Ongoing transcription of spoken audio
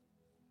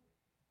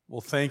Well,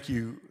 thank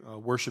you,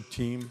 worship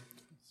team.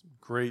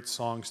 Great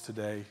songs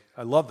today.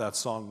 I love that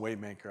song,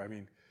 Waymaker. I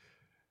mean,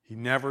 he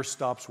never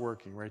stops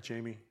working, right,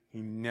 Jamie?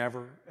 He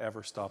never,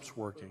 ever stops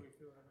working.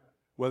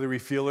 Whether we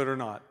feel it or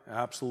not.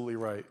 Absolutely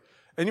right.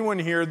 Anyone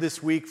here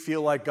this week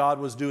feel like God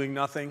was doing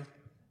nothing?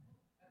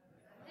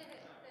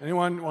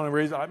 Anyone want to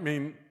raise? I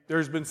mean,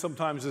 there's been some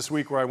times this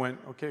week where I went,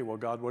 okay, well,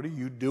 God, what are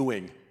you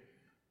doing?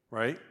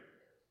 Right?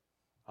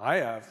 I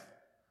have.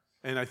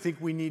 And I think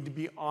we need to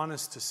be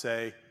honest to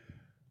say,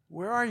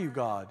 where are you,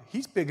 God?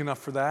 He's big enough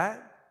for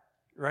that,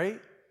 right?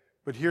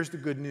 But here's the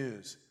good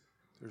news.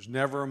 There's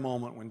never a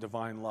moment when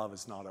divine love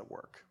is not at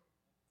work.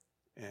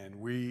 And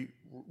we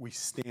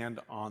stand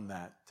on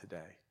that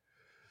today.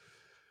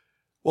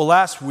 Well,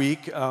 last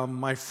week,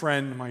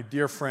 my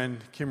dear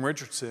friend, Kim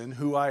Richardson,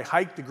 who I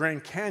hiked the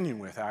Grand Canyon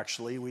with,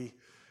 actually,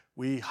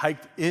 we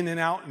hiked in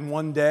and out in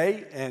one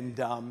day, and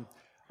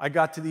I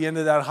got to the end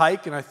of that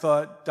hike, and I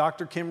thought,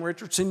 Dr. Kim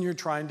Richardson, you're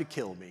trying to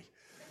kill me.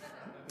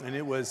 And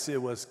it was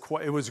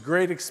a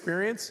great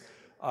experience.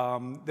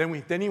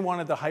 Then he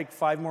wanted to hike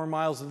 5 more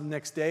miles the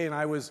next day, and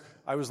I was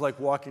like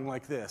walking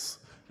like this,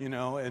 and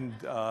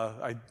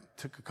I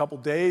took a couple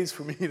days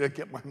for me to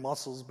get my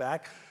muscles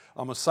back.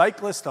 I'm a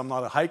cyclist. I'm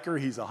not a hiker.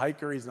 He's a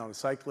hiker. He's not a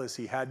cyclist.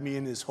 He had me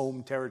in his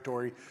home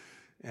territory,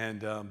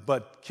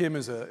 but Kim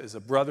is a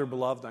brother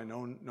beloved. I've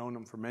known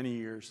him for many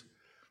years.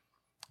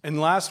 And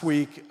last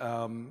week,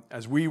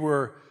 as we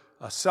were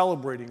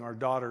celebrating our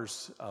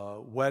daughter's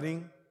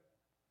wedding,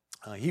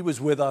 he was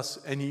with us,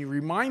 and he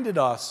reminded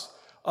us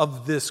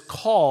of this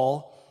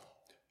call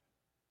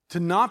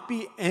to not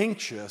be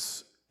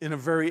anxious in a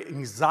very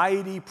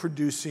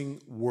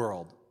anxiety-producing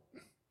world.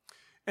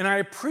 And I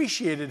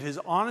appreciated his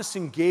honest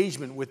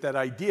engagement with that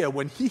idea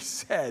when he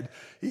said,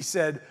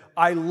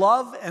 I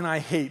love and I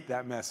hate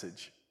that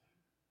message.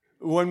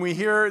 When we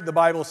hear the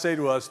Bible say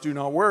to us, do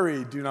not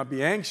worry, do not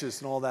be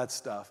anxious, and all that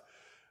stuff,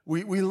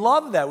 we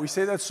love that. We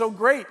say that's so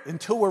great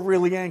until we're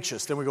really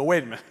anxious. Then we go,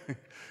 wait a minute.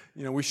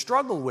 We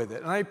struggle with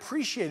it. And I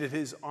appreciated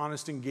his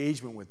honest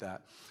engagement with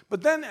that.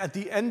 But then at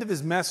the end of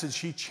his message,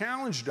 he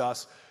challenged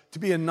us to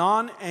be a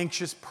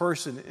non-anxious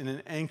person in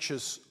an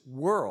anxious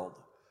world.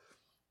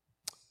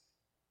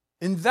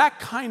 In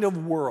that kind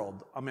of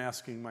world, I'm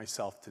asking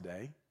myself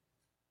today,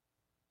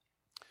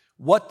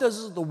 what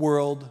does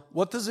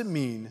it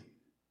mean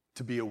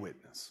to be a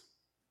witness?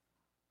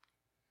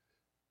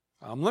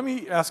 Let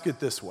me ask it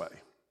this way.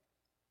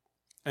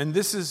 And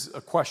this is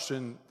a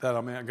question that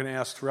I'm going to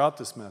ask throughout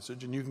this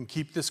message, and you can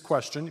keep this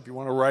question, if you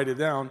want to write it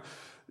down,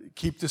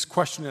 keep this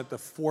question at the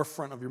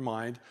forefront of your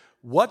mind.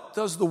 What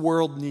does the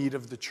world need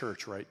of the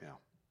church right now?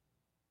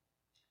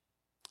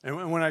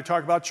 And when I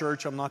talk about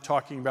church, I'm not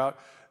talking about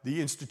the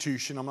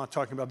institution, I'm not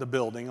talking about the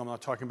building, I'm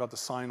not talking about the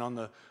sign on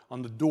the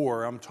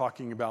door, I'm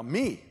talking about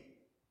me.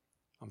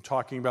 I'm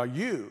talking about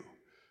you.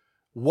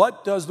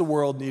 What does the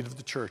world need of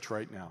the church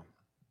right now?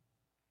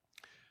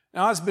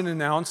 Now, as has been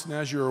announced, and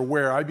as you're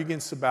aware, I begin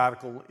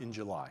sabbatical in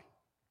July.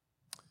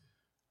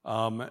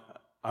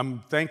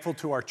 I'm thankful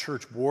to our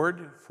church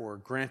board for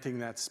granting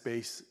that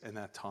space and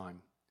that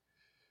time.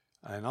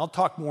 And I'll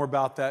talk more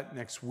about that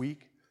next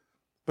week.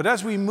 But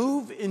as we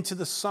move into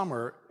the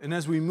summer, and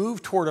as we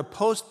move toward a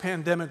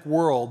post-pandemic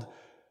world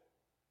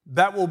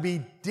that will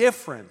be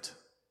different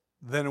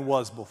than it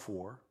was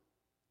before,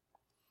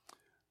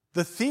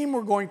 the theme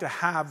we're going to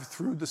have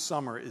through the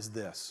summer is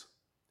this: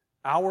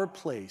 our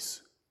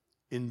place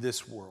in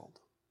this world.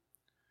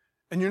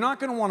 And you're not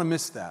going to want to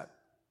miss that.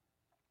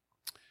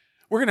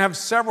 We're going to have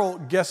several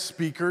guest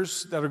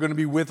speakers that are going to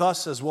be with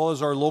us, as well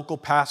as our local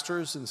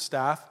pastors and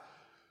staff,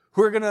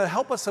 who are going to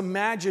help us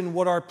imagine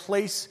what our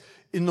place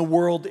in the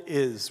world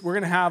is. We're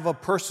going to have a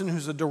person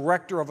who's a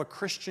director of a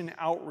Christian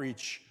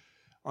outreach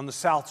on the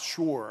South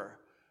Shore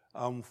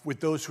with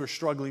those who are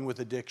struggling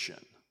with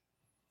addiction.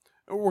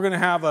 We're going to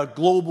have a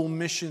global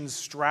missions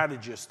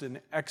strategist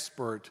and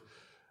expert.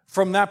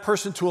 From that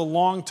person to a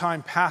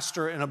longtime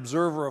pastor and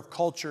observer of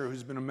culture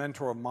who's been a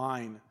mentor of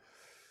mine,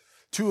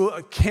 to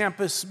a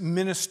campus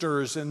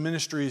ministers and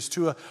ministries,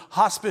 to a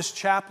hospice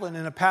chaplain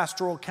and a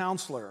pastoral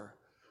counselor.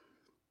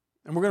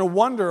 And we're going to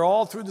wonder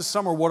all through the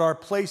summer what our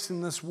place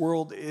in this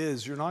world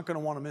is. You're not going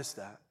to want to miss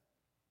that.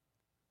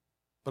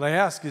 But I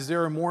ask, is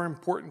there a more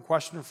important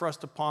question for us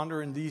to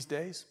ponder in these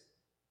days?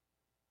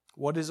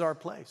 What is our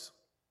place?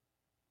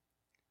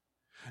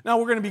 Now,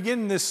 we're going to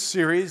begin this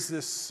series,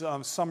 this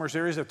summer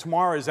series.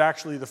 Tomorrow is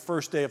actually the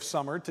first day of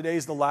summer. Today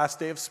is the last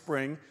day of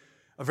spring,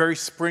 a very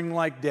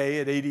spring-like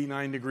day at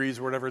 89 degrees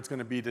or whatever it's going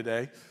to be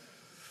today.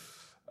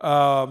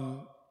 But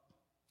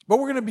we're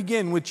going to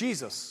begin with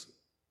Jesus.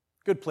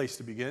 Good place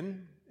to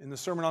begin, in the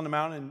Sermon on the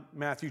Mount in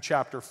Matthew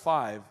chapter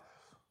 5.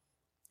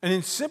 And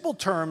in simple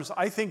terms,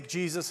 I think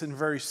Jesus, in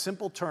very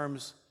simple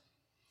terms,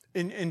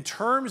 in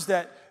terms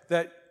that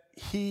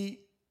he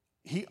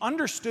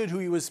understood who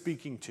he was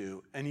speaking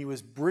to, and he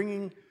was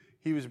bringing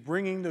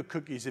the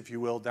cookies, if you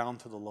will, down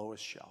to the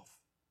lowest shelf.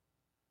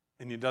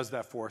 And he does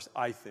that for us,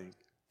 I think,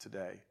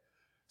 today.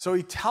 So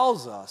he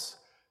tells us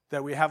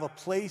that we have a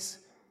place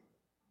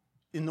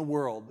in the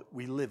world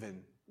we live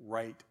in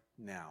right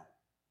now.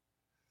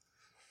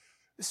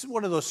 This is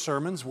one of those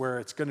sermons where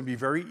it's going to be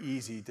very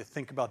easy to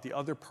think about the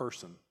other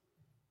person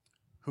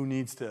who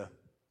needs to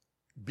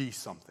be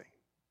something.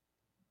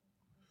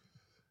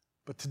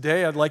 But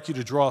today I'd like you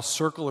to draw a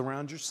circle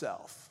around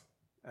yourself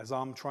as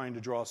I'm trying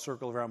to draw a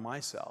circle around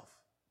myself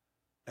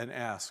and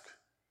ask,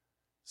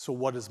 so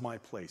what is my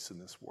place in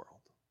this world?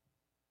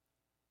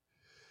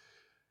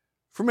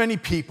 For many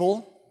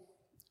people,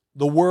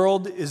 the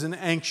world is an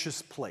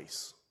anxious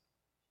place.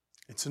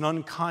 It's an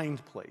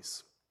unkind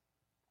place.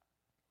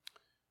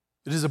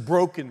 It is a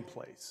broken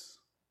place.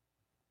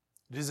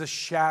 It is a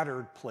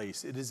shattered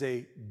place. It is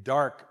a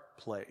dark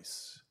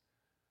place.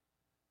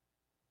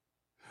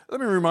 Let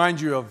me remind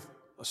you of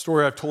a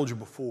story I've told you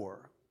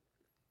before.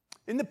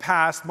 In the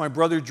past, my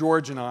brother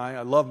George and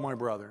I love my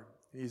brother.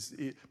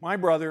 My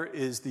brother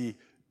is the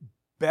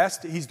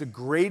best, he's the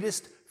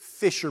greatest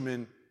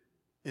fisherman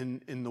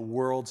in the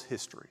world's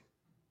history.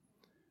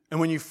 And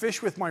when you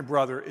fish with my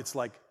brother, it's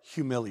like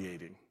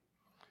humiliating.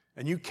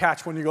 And you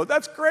catch one, you go,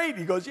 that's great.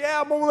 He goes,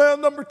 yeah, I'm only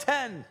on number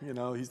 10. You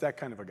know, he's that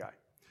kind of a guy.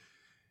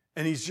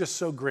 And he's just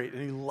so great,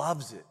 and he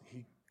loves it.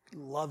 He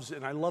loves it,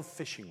 and I love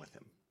fishing with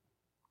him.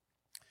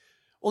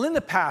 Well, in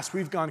the past,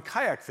 we've gone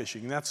kayak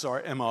fishing. That's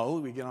our MO.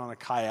 We get on a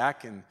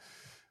kayak, and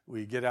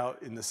we get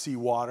out in the sea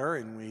water,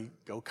 and we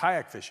go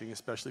kayak fishing,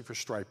 especially for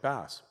striped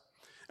bass.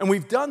 And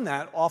we've done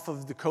that off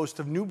of the coast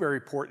of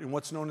Newburyport in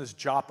what's known as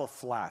Joppa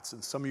Flats,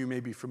 and some of you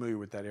may be familiar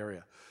with that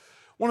area.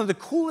 One of the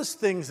coolest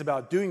things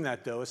about doing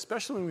that, though,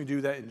 especially when we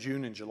do that in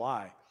June and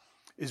July,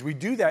 is we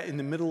do that in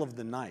the middle of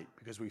the night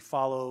because we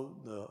follow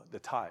the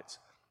tides.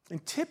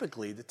 And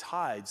typically, the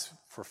tides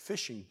for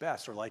fishing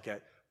best are like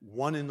at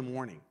 1 in the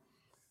morning.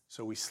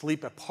 So we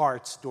sleep at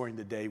parts during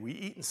the day. We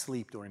eat and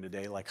sleep during the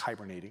day, like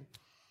hibernating.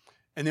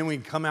 And then we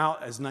come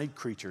out as night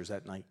creatures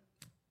at night.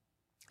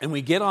 And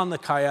we get on the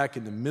kayak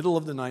in the middle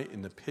of the night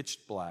in the pitch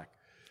black.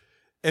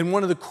 And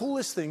one of the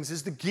coolest things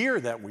is the gear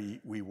that we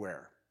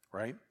wear,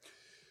 right?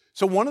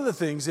 So one of the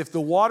things, if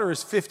the water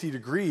is 50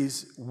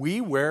 degrees,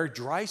 we wear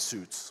dry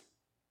suits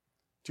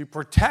to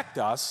protect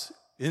us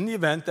in the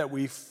event that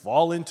we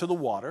fall into the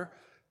water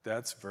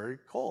that's very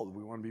cold.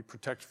 We want to be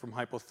protected from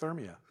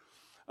hypothermia.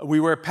 We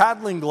wear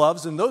paddling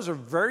gloves, and those are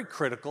very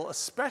critical,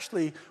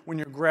 especially when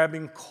you're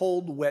grabbing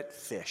cold, wet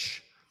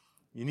fish.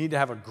 You need to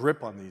have a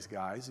grip on these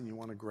guys, and you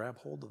want to grab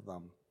hold of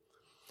them.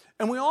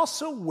 And we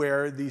also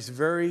wear these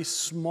very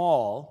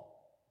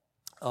small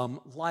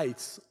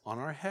lights on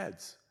our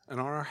heads and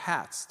on our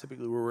hats.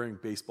 Typically, we're wearing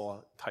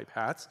baseball-type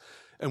hats,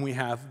 and we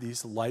have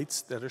these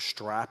lights that are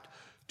strapped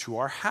to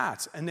our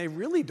hats. And they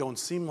really don't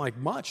seem like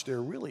much.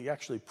 They're really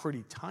actually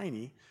pretty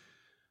tiny.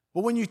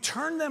 But when you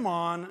turn them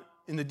on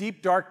in the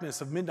deep darkness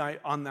of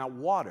midnight on that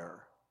water,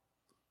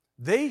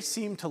 they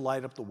seem to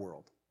light up the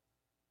world.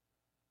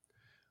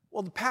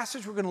 Well, the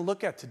passage we're going to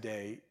look at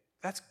today,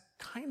 that's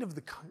kind of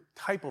the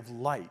type of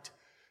light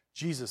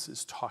Jesus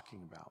is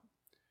talking about.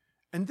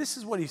 And this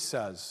is what he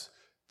says.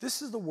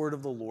 This is the word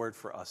of the Lord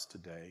for us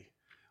today.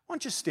 Why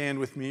don't you stand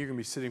with me? You're going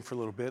to be sitting for a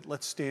little bit.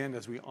 Let's stand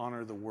as we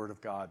honor the word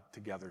of God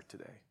together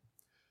today.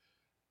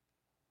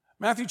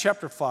 Matthew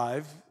chapter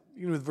 5,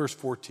 beginning with verse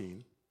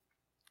 14.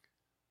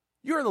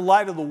 You are the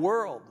light of the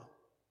world.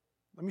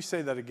 Let me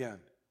say that again.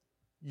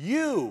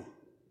 You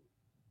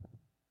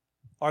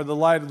are the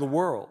light of the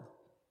world.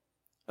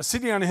 A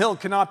city on a hill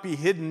cannot be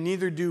hidden,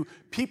 neither do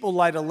people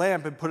light a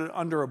lamp and put it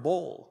under a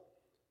bowl.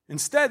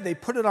 Instead, they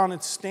put it on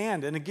its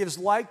stand, and it gives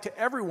light to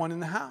everyone in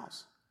the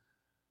house.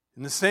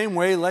 In the same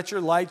way, let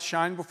your light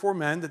shine before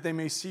men, that they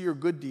may see your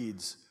good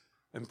deeds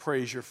and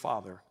praise your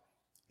Father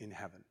in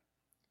heaven.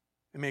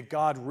 And may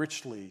God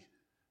richly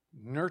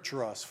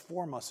nurture us,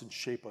 form us, and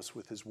shape us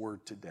with his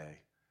word today.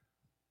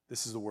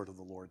 This is the word of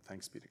the Lord.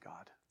 Thanks be to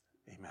God.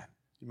 Amen.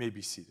 You may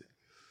be seated.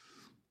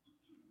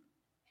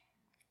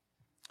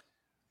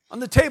 On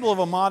the table of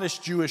a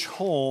modest Jewish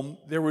home,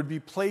 there would be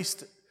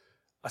placed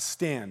a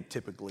stand,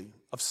 typically,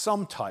 of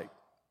some type.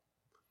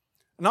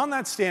 And on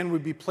that stand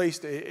would be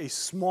placed a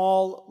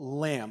small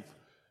lamp,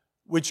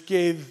 which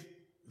gave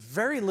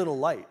very little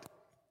light.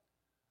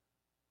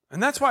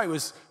 And that's why it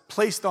was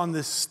placed on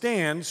this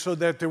stand, so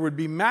that there would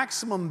be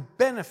maximum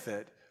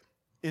benefit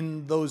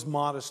in those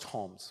modest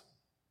homes.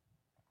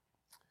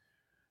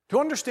 To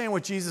understand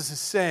what Jesus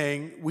is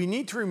saying, we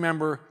need to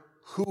remember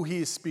who he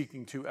is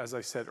speaking to, as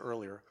I said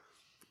earlier.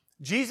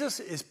 Jesus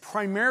is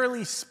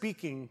primarily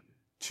speaking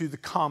to the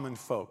common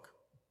folk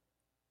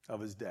of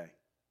his day.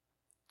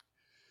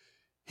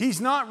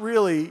 He's not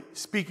really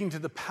speaking to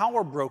the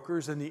power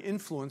brokers and the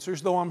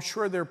influencers, though I'm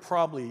sure they're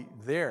probably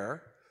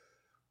there.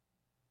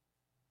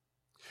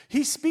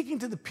 He's speaking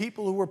to the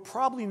people who were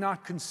probably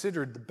not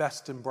considered the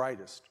best and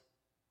brightest,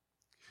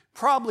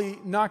 probably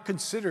not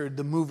considered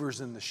the movers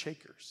and the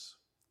shakers.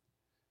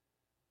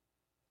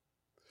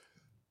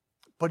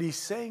 But he's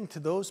saying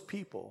to those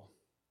people,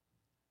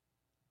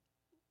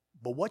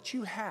 but what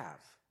you have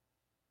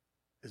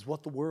is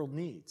what the world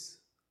needs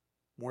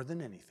more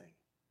than anything.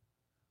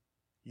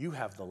 You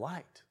have the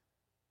light.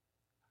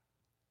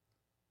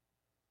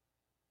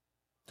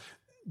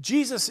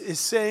 Jesus is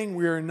saying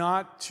we are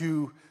not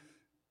to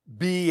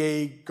be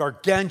a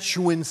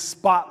gargantuan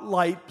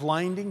spotlight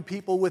blinding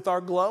people with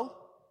our glow,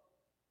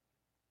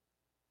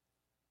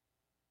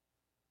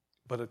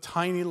 but a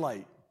tiny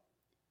light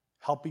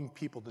helping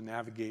people to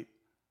navigate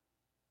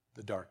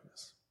the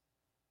darkness.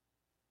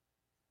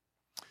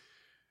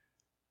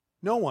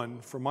 No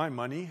one, for my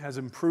money, has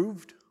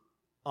improved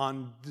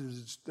on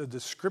the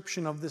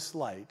description of this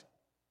light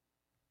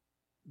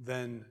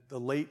than the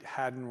late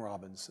Haddon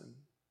Robinson.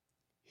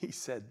 He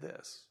said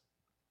this: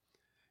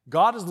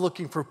 God is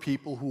looking for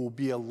people who will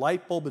be a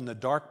light bulb in the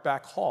dark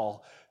back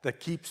hall that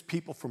keeps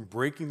people from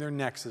breaking their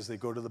necks as they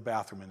go to the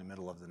bathroom in the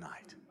middle of the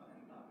night.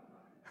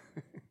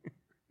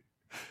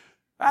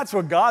 That's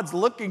what God's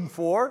looking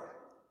for.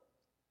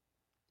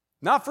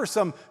 Not for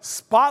some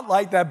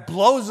spotlight that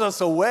blows us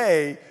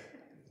away,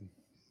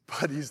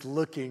 but He's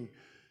looking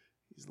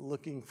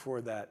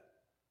for that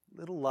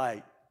little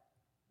light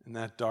in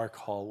that dark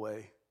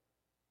hallway.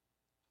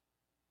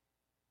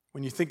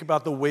 When you think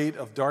about the weight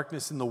of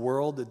darkness in the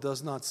world, it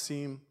does not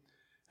seem,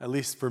 at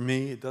least for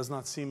me, it does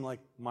not seem like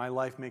my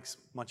life makes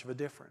much of a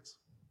difference.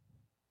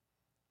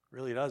 It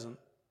really doesn't.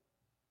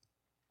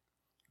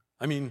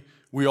 I mean,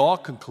 we all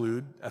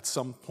conclude at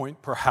some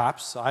point,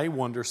 perhaps, I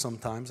wonder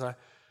sometimes,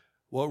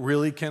 what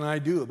really can I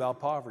do about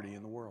poverty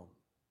in the world?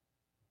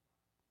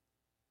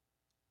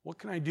 What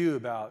can I do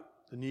about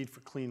the need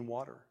for clean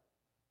water?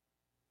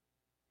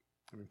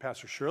 I mean,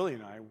 Pastor Shirley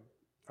and I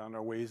found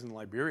our ways in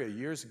Liberia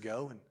years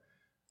ago, and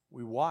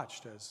we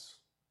watched as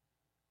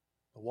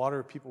the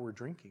water people were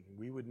drinking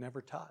we would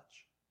never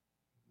touch.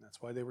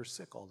 That's why they were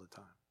sick all the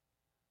time.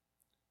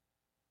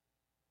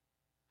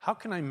 How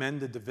can I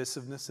mend the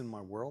divisiveness in my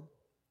world?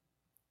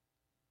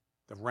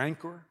 The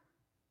rancor,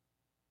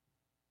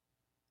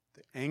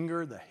 the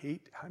anger, the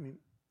hate. I mean,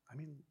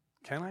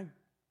 can I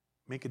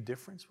make a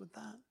difference with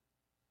that?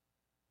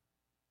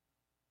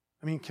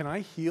 I mean, can I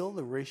heal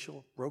the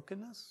racial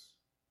brokenness?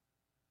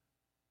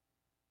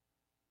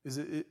 Is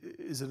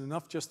it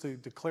enough just to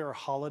declare a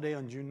holiday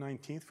on June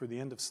 19th for the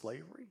end of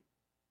slavery?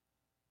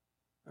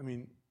 I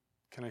mean,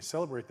 can I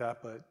celebrate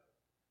that? But,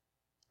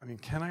 I mean,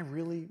 can I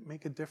really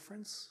make a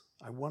difference?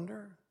 I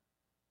wonder.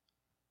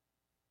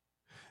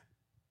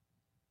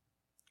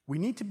 We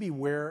need to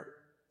beware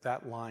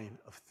that line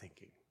of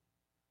thinking.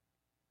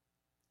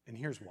 And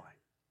here's why.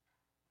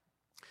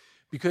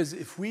 Because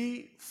if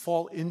we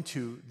fall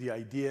into the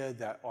idea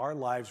that our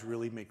lives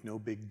really make no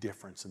big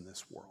difference in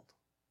this world,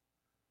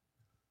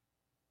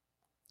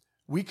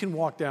 we can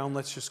walk down,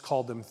 let's just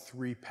call them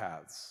 3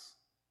 paths.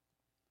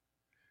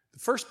 The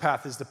first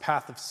path is the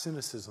path of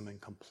cynicism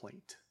and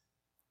complaint.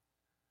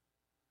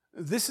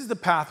 This is the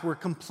path where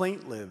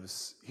complaint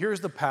lives.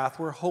 Here's the path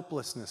where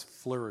hopelessness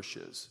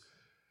flourishes.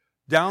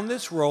 Down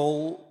this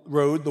road,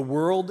 the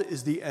world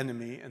is the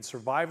enemy and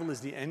survival is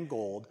the end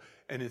goal,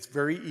 and it's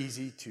very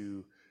easy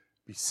to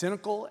be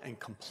cynical and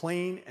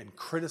complain and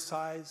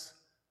criticize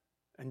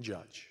and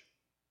judge.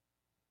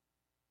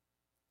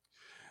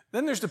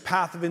 Then there's the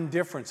path of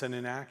indifference and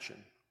inaction.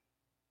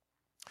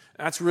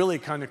 That's really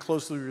kind of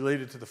closely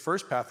related to the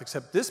first path,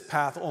 except this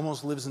path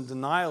almost lives in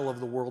denial of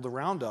the world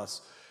around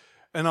us.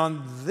 And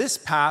on this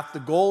path, the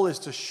goal is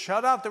to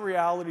shut out the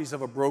realities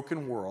of a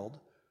broken world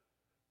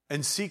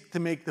and seek to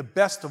make the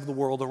best of the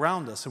world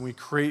around us. And we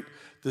create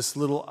this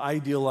little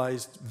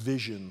idealized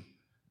vision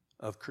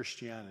of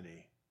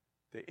Christianity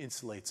that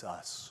insulates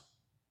us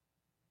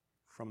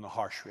from the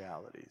harsh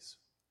realities.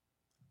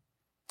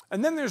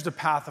 And then there's the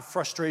path of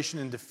frustration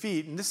and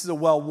defeat, and this is a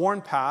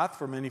well-worn path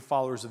for many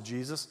followers of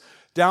Jesus.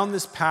 Down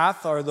this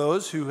path are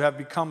those who have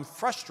become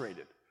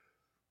frustrated,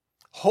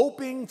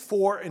 hoping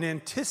for and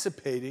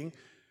anticipating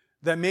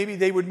that maybe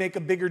they would make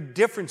a bigger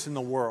difference in the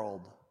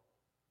world,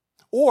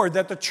 or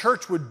that the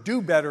church would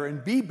do better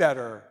and be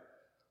better.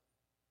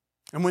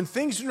 And when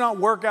things do not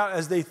work out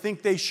as they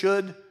think they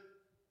should,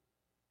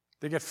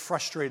 they get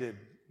frustrated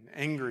and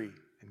angry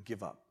and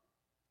give up.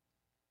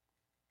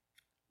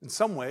 In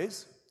some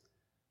ways,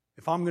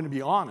 if I'm going to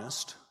be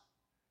honest,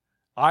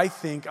 I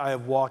think I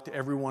have walked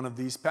every one of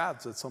these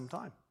paths at some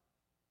time.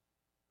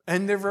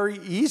 And they're very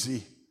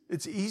easy.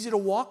 It's easy to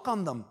walk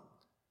on them.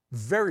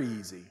 Very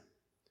easy.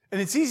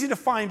 And it's easy to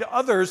find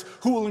others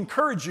who will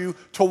encourage you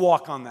to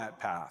walk on that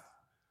path.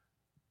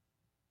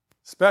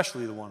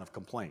 Especially the one of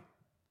complaint.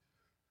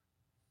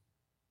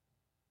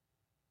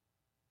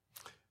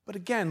 But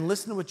again,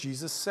 listen to what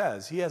Jesus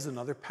says. He has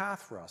another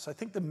path for us. I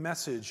think the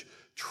message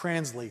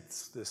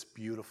translates this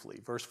beautifully.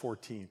 Verse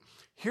 14.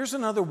 Here's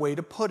another way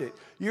to put it.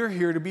 You're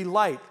here to be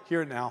light.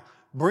 Hear it now.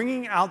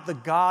 Bringing out the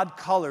God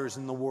colors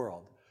in the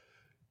world.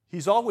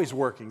 He's always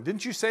working.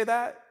 Didn't you say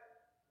that?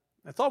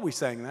 I thought we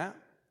sang that.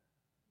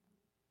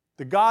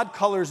 The God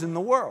colors in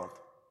the world.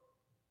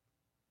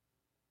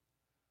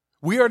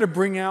 We are to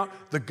bring out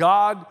the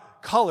God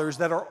colors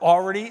that are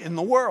already in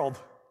the world.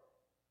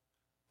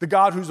 The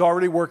God who's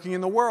already working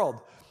in the world.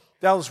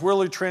 Dallas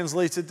Willard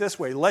translates it this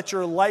way: let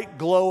your light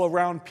glow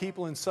around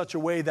people in such a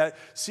way that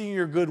seeing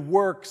your good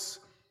works,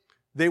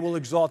 they will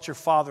exalt your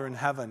Father in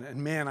heaven.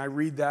 And man, I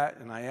read that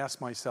and I ask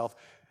myself,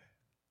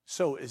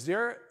 so is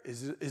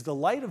the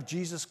light of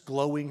Jesus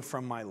glowing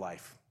from my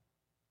life?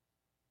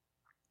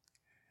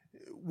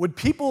 would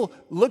people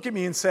look at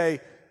me and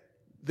say,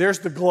 there's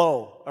the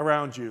glow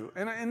around you?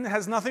 And it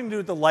has nothing to do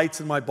with the lights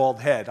in my bald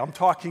head. I'm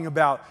talking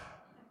about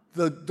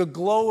the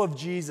glow of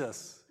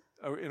Jesus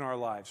in our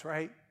lives,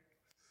 right?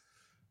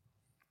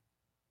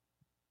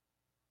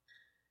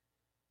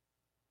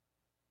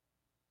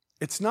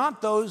 It's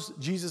not those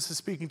Jesus is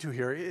speaking to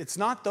here. It's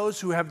not those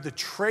who have the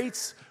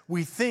traits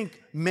we think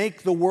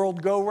make the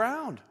world go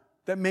round,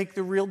 that make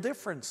the real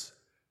difference.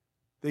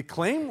 They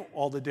claim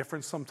all the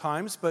difference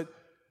sometimes, but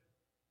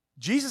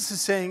Jesus is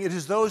saying it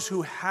is those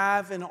who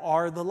have and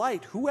are the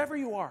light, whoever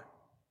you are.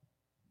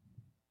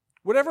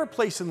 Whatever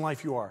place in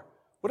life you are,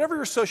 whatever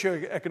your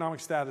socioeconomic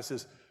status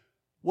is,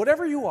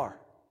 whatever you are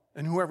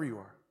and whoever you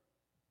are.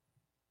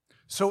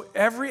 So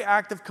every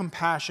act of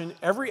compassion,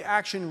 every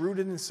action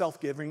rooted in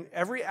self-giving,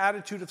 every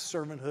attitude of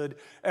servanthood,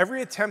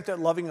 every attempt at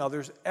loving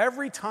others,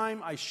 every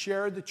time I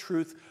share the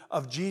truth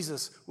of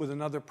Jesus with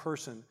another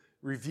person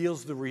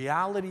reveals the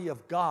reality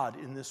of God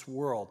in this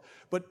world.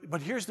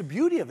 But here's the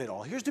beauty of it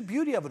all. Here's the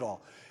beauty of it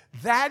all.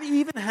 That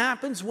even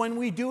happens when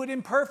we do it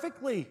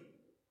imperfectly.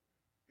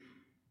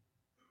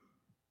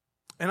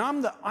 And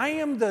I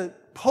am the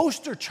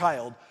poster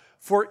child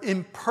for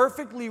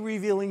imperfectly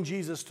revealing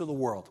Jesus to the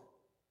world.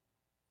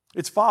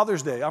 It's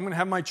Father's Day. I'm going to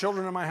have my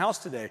children in my house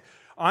today.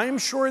 I am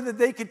sure that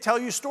they could tell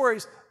you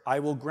stories.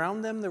 I will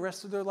ground them the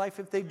rest of their life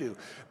if they do.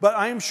 But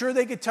I am sure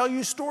they could tell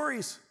you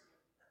stories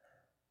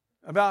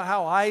about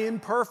how I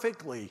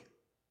imperfectly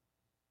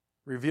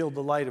revealed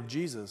the light of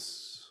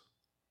Jesus.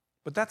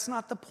 But that's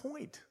not the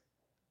point,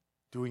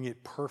 doing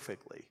it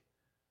perfectly.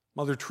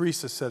 Mother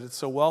Teresa said it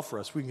so well for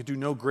us. We can do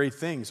no great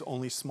things,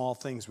 only small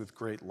things with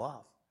great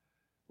love.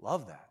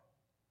 Love that.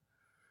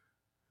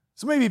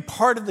 So maybe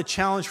part of the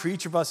challenge for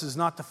each of us is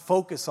not to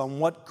focus on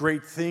what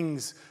great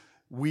things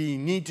we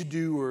need to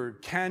do or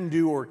can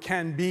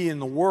be in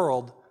the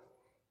world.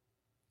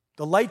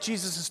 The light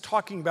Jesus is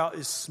talking about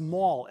is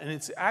small, and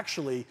it's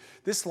actually,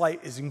 this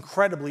light is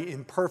incredibly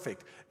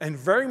imperfect and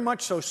very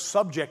much so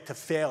subject to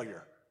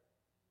failure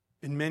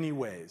in many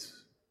ways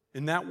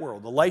in that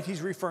world, the light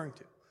he's referring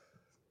to.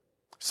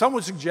 Some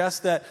would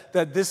suggest that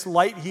this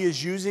light he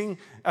is using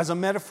as a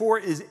metaphor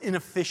is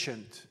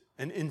inefficient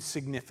and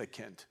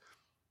insignificant.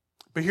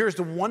 But here's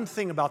the one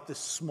thing about this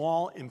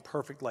small,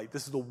 imperfect light.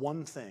 This is the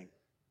one thing.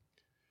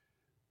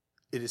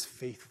 It is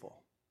faithful.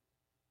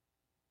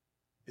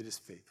 It is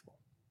faithful.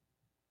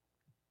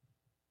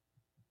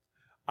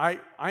 I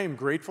am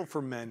grateful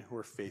for men who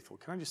are faithful.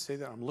 Can I just say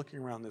that? I'm looking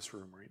around this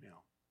room right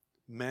now.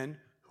 Men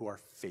who are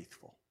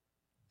faithful.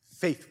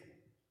 Faithful.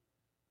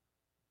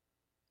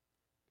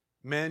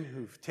 Men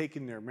who've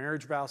taken their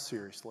marriage vows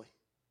seriously.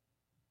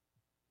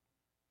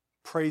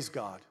 Praise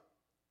God.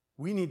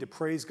 We need to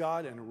praise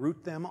God and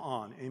root them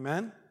on.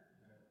 Amen?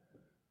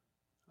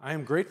 I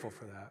am grateful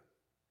for that.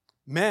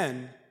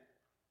 Men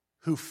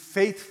who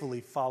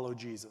faithfully follow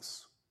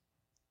Jesus.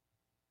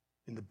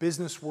 In the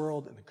business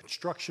world, in the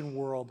construction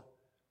world,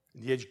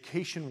 in the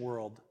education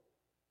world,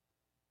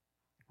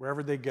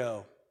 wherever they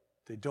go,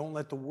 they don't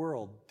let the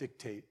world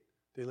dictate.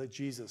 They let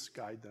Jesus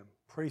guide them.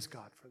 Praise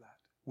God for that.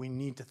 We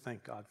need to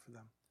thank God for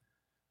them.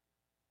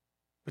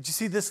 But you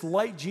see, this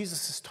light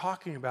Jesus is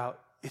talking about,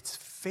 it's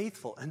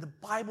faithful. And the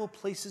Bible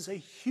places a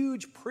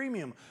huge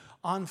premium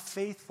on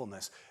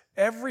faithfulness.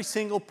 Every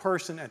single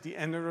person at the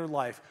end of their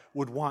life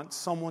would want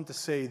someone to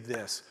say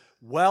this: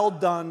 well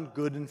done,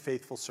 good and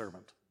faithful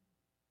servant.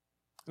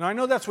 And I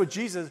know that's what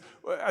Jesus,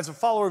 as a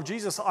follower of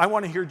Jesus, I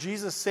want to hear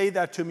Jesus say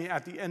that to me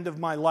at the end of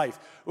my life.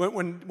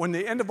 When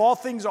the end of all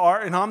things are,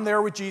 and I'm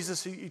there with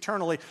Jesus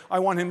eternally, I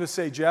want him to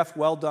say, Jeff,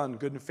 well done,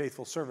 good and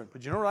faithful servant.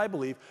 But you know what I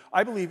believe?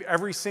 I believe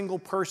every single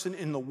person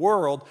in the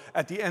world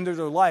at the end of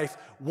their life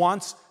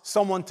wants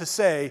someone to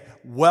say,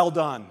 well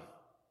done,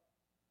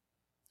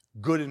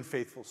 good and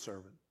faithful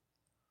servant.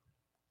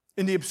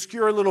 In the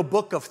obscure little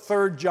book of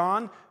 3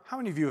 John, how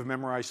many of you have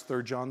memorized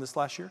 3 John this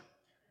last year?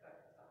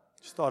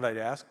 Just thought I'd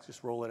ask,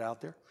 just roll it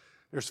out there.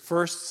 There's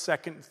 1st,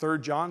 2nd,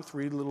 3rd John,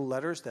 3 little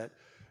letters that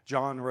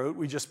John wrote.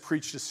 We just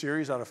preached a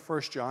series out of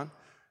 1 John.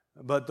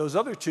 But those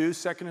other 2,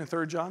 2nd and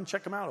 3rd John,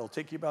 check them out. It'll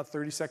take you about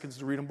 30 seconds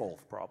to read them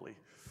both, probably.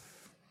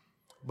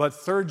 But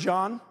 3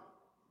 John,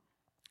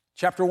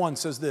 chapter 1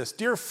 says this: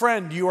 Dear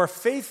friend, you are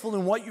faithful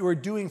in what you are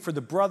doing for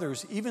the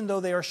brothers, even though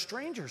they are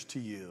strangers to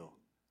you.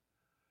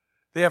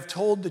 They have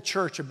told the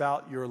church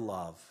about your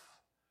love.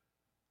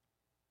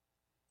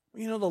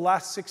 You know, the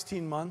last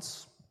 16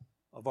 months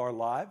of our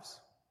lives,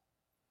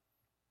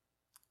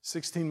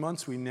 16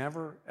 months we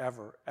never,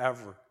 ever,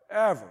 ever,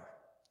 ever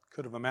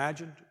could have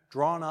imagined,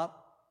 drawn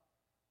up.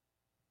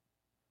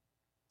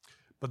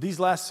 But these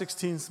last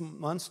 16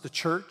 months, the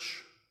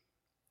church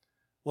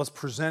was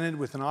presented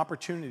with an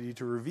opportunity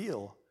to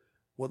reveal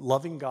what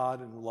loving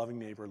God and loving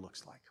neighbor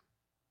looks like.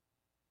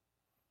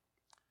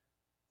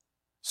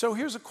 So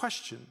here's a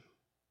question.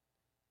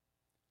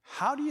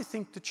 How do you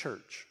think the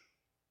church,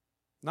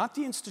 not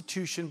the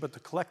institution, but the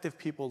collective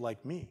people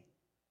like me,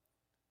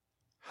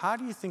 how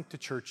do you think the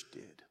church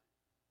did?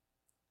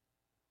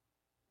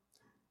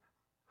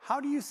 How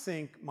do you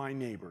think my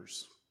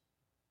neighbors,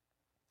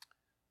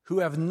 who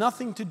have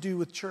nothing to do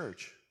with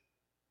church,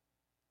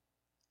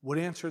 would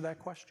answer that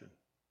question.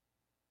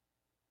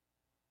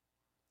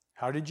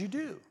 How did you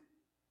do?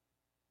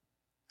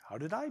 How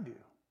did I do?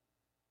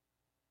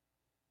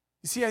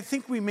 You see, I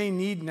think we may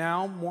need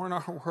now more in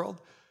our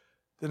world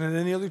than at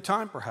any other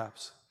time,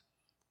 perhaps.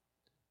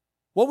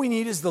 What we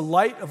need is the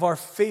light of our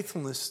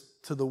faithfulness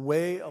to the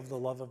way of the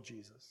love of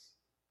Jesus.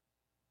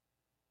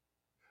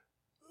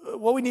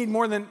 What we need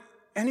more than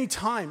any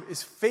time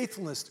is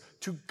faithfulness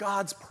to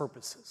God's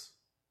purposes.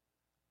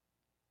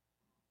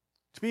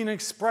 To be an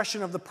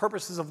expression of the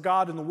purposes of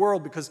God in the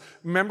world, because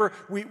remember,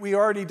 we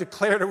already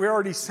declared it, we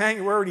already sang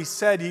it, we already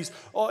said he's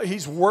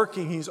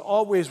working, he's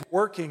always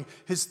working.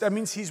 That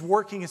means he's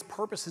working his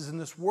purposes in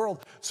this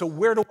world. So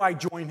where do I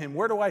join him?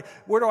 Where do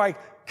I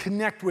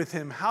connect with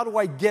him? How do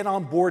I get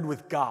on board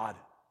with God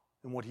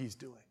and what he's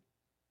doing?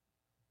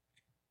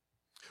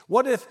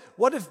 What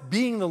if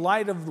being the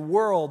light of the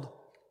world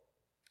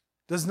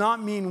does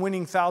not mean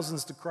winning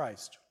thousands to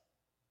Christ?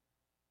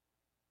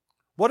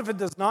 What if it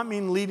does not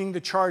mean leading the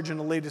charge in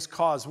the latest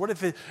cause? What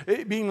if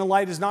being the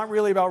light is not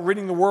really about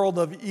ridding the world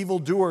of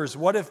evildoers?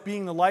 What if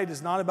being the light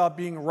is not about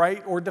being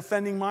right or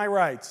defending my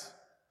rights?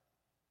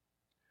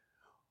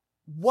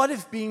 What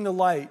if being the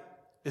light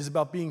is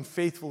about being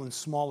faithful in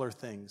smaller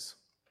things?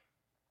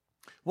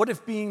 What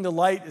if being the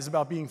light is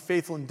about being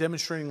faithful in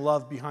demonstrating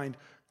love behind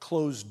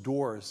closed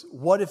doors?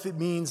 What if it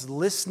means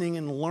listening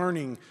and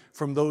learning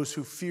from those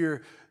who face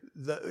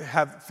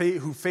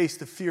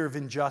the fear of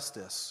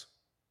injustice?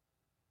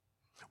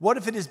 What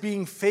if it is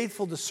being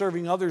faithful to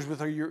serving others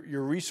with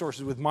your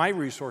resources, with my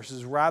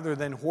resources, rather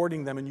than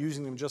hoarding them and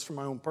using them just for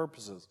my own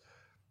purposes?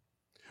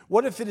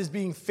 What if it is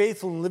being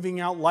faithful and living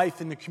out life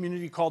in the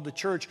community called the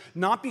church,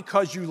 not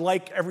because you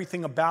like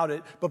everything about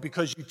it, but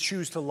because you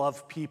choose to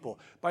love people?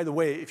 By the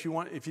way, if you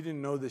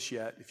didn't know this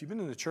yet, if you've been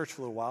in the church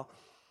for a little while,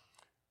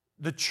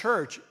 the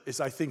church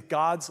is, I think,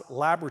 God's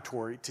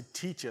laboratory to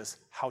teach us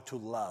how to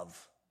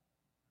love.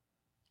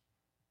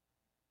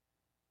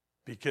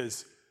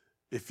 Because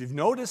if you've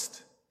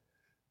noticed,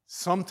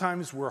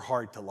 sometimes we're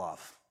hard to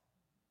love,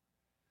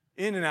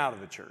 in and out of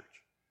the church.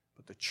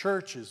 But the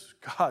church is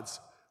God's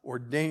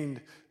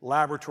ordained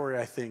laboratory,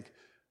 I think,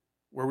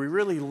 where we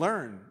really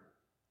learn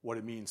what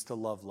it means to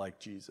love like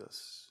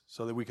Jesus,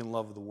 so that we can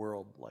love the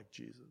world like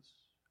Jesus.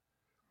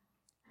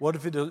 What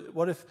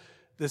if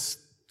this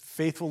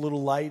faithful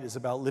little light is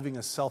about living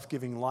a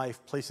self-giving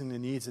life, placing the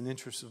needs and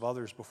interests of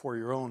others before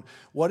your own?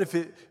 What if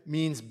it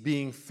means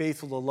being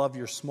faithful to love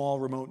your small,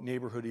 remote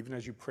neighborhood, even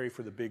as you pray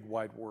for the big,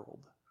 wide world?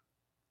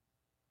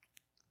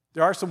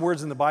 There are some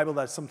words in the Bible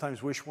that I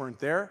sometimes wish weren't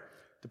there,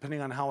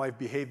 depending on how I've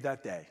behaved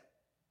that day.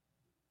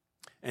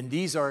 And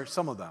these are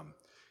some of them.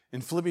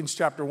 In Philippians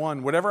chapter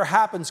 1, whatever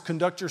happens,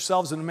 conduct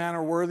yourselves in a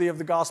manner worthy of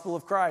the gospel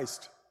of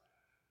Christ.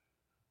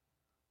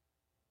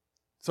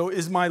 So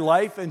is my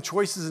life and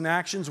choices and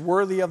actions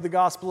worthy of the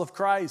gospel of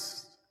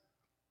Christ?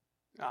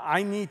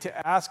 I need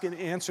to ask and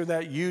answer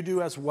that. You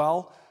do as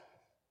well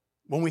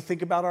when we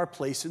think about our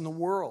place in the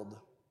world.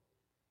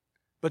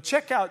 But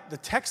check out the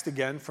text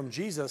again from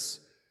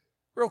Jesus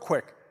real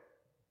quick.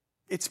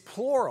 It's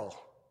plural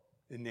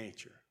in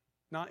nature,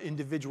 not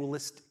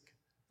individualistic.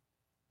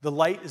 The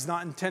light is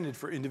not intended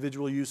for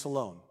individual use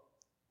alone,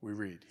 we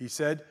read. He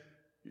said,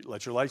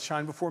 let your light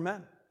shine before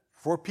men,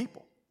 before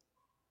people.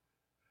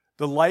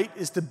 The light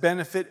is to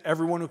benefit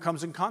everyone who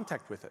comes in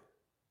contact with it.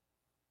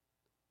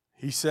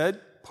 He said,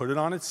 put it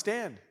on its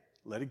stand.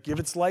 Let it give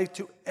its light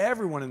to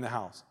everyone in the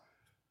house.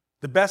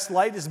 The best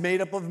light is made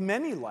up of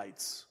many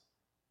lights.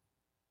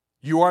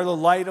 You are the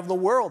light of the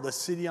world. A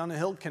city on a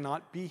hill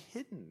cannot be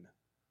hidden.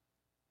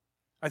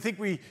 I think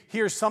we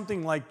hear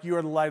something like, you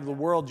are the light of the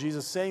world,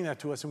 Jesus saying that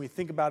to us, and we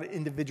think about it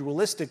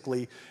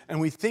individualistically, and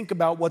we think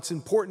about what's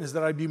important is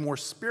that I be more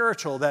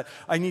spiritual, that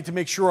I need to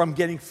make sure I'm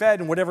getting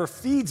fed, and whatever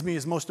feeds me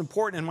is most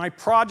important, and my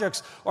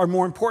projects are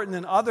more important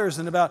than others,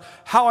 and about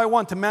how I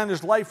want to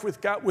manage life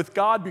with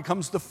God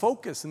becomes the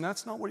focus, and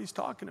that's not what he's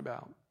talking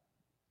about.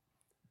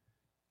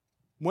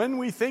 When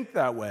we think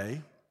that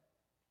way,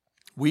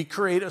 we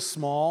create a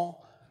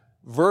small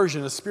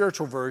version, a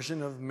spiritual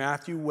version of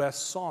Matthew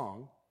West's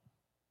song,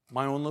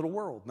 My Own Little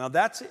World. Now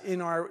that's in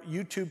our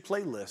YouTube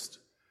playlist,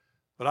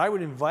 but I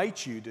would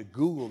invite you to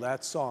Google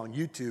that song,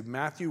 YouTube,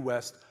 Matthew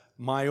West,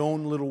 My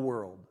Own Little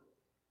World.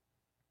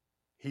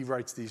 He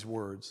writes these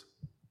words.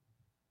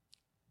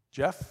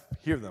 Jeff,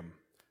 hear them.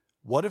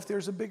 What if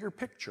there's a bigger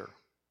picture?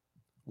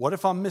 What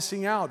if I'm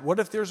missing out? What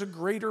if there's a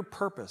greater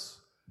purpose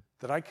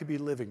that I could be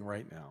living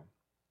right now?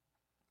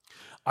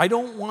 I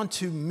don't want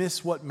to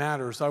miss what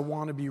matters. I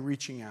want to be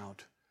reaching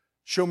out.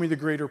 Show me the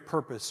greater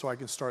purpose so I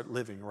can start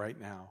living right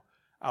now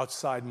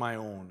outside my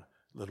own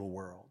little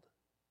world.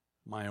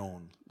 My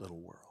own little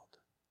world.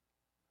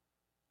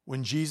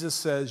 When Jesus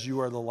says you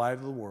are the light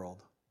of the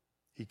world,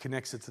 he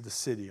connects it to the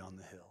city on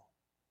the hill.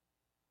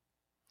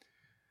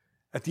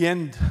 At the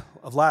end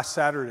of last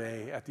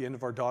Saturday, at the end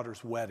of our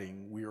daughter's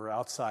wedding, we were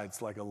outside.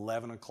 It's like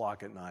 11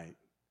 o'clock at night.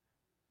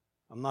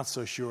 I'm not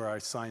so sure I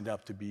signed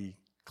up to be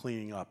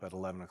cleaning up at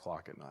 11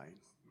 o'clock at night,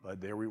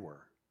 but there we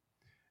were.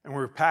 And we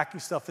were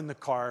packing stuff in the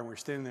car, and we were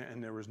standing there,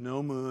 and there was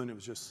no moon. It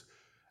was just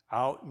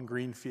out in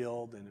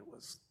Greenfield, and it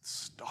was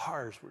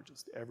stars were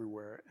just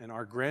everywhere. And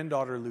our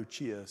granddaughter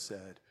Lucia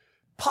said,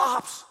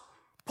 "Pops,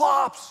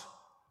 Pops,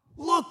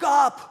 look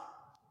up.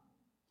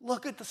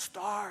 Look at the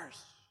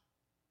stars."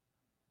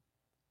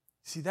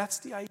 See, that's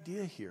the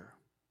idea here.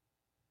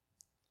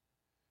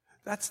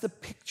 That's the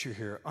picture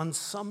here. On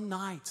some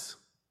nights,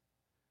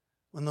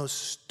 when those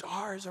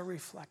stars are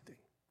reflecting.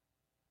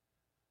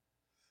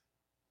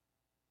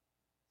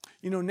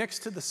 You know, next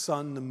to the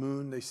sun, the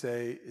moon, they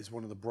say, is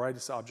one of the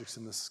brightest objects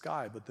in the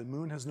sky, but the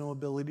moon has no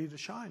ability to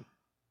shine.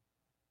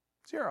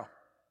 Zero.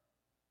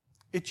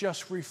 It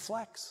just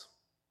reflects.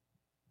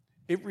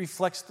 It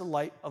reflects the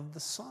light of the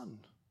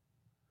sun.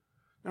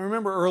 Now,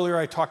 remember earlier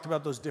I talked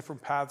about those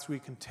different paths we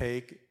can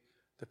take,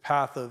 the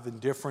path of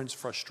indifference,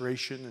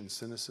 frustration, and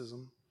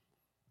cynicism.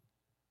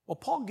 Well,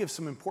 Paul gives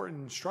some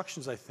important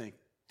instructions, I think,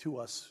 to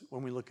us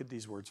when we look at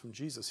these words from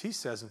Jesus. He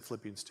says in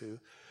Philippians 2,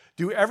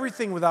 "Do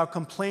everything without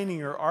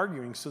complaining or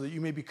arguing, so that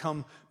you may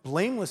become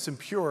blameless and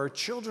pure,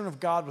 children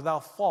of God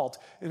without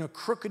fault, in a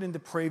crooked and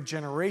depraved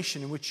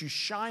generation in which you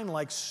shine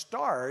like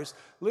stars,"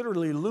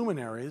 literally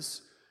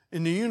luminaries,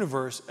 "in the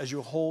universe as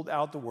you hold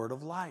out the word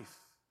of life."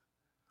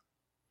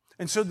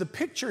 And so the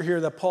picture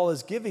here that Paul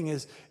is giving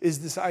is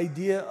this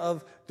idea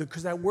of,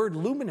 because that word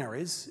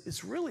luminaries,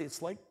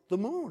 it's like the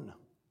moon.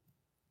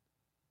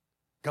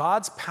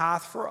 God's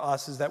path for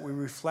us is that we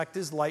reflect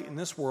his light in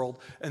this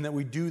world, and that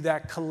we do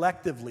that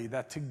collectively,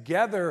 that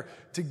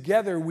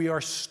together we are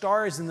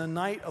stars in the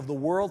night of the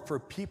world for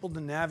people to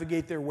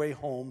navigate their way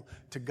home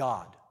to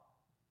God.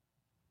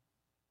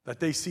 That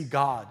they see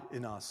God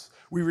in us.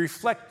 We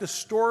reflect the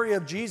story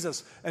of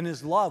Jesus and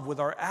his love with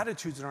our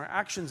attitudes and our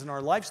actions and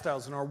our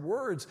lifestyles and our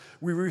words.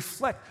 We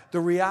reflect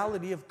the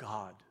reality of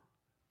God.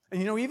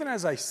 And you know, even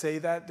as I say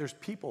that, there's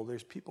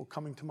people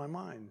coming to my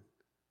mind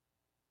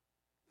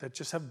that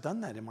just have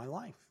done that in my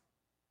life.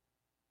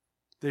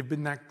 They've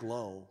been that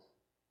glow.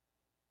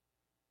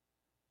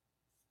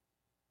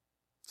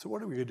 So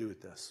what are we going to do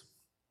with this?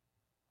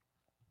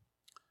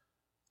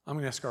 I'm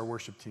going to ask our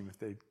worship team if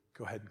they'd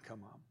go ahead and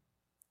come up.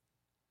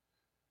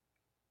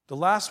 The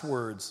last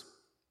words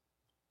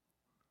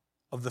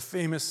of the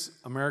famous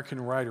American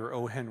writer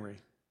O.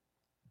 Henry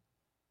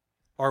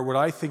are what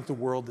I think the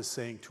world is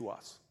saying to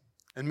us.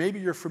 And maybe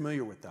you're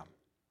familiar with them.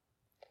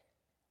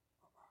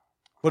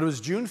 But it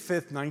was June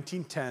 5th,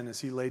 1910,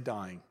 as he lay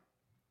dying.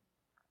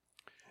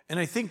 And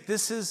I think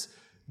this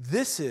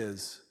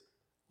is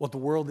what the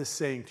world is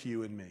saying to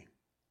you and me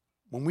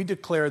when we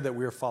declare that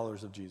we are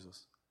followers of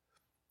Jesus.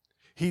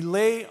 He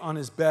lay on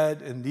his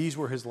bed, and these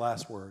were his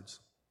last words.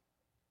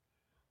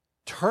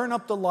 "Turn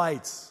up the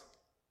lights.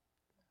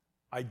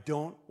 I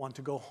don't want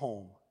to go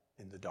home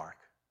in the dark."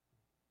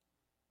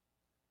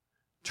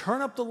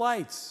 Turn up the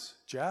lights,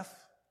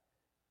 Jeff.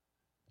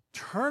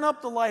 Turn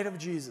up the light of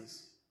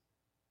Jesus.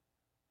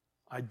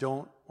 I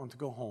don't want to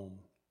go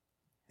home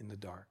in the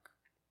dark.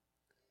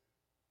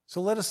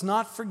 So let us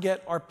not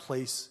forget our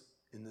place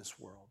in this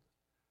world.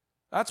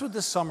 That's what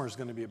this summer is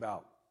going to be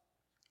about.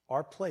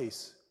 Our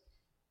place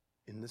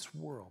in this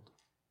world.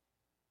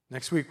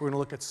 Next week, we're going to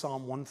look at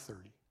Psalm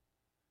 130.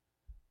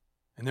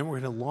 And then we're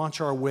going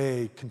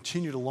to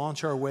continue to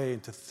launch our way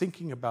into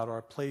thinking about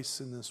our place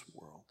in this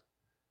world.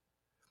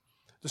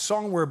 The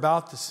song we're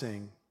about to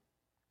sing,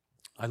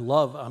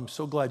 I'm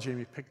so glad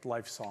Jamie picked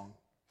Life's Song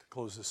to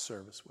close this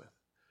service with.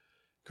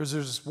 Because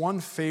there's this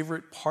one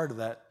favorite part of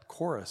that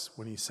chorus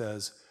when he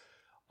says,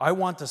 "I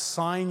want to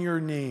sign your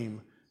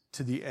name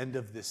to the end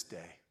of this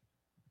day."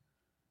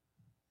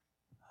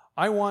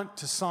 I want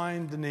to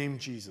sign the name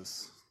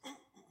Jesus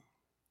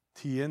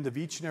to the end of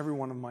each and every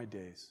one of my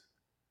days,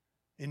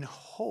 in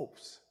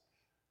hopes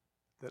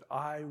that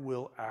I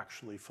will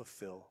actually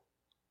fulfill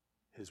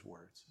his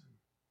words.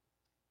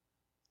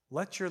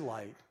 Let your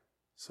light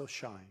so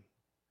shine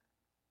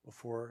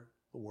before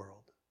the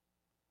world,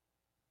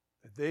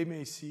 that they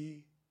may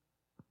see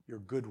your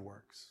good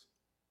works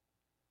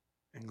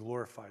and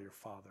glorify your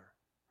Father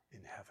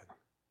in heaven.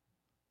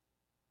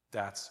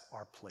 That's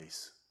our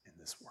place in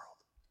this world.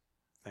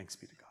 Thanks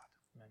be to God.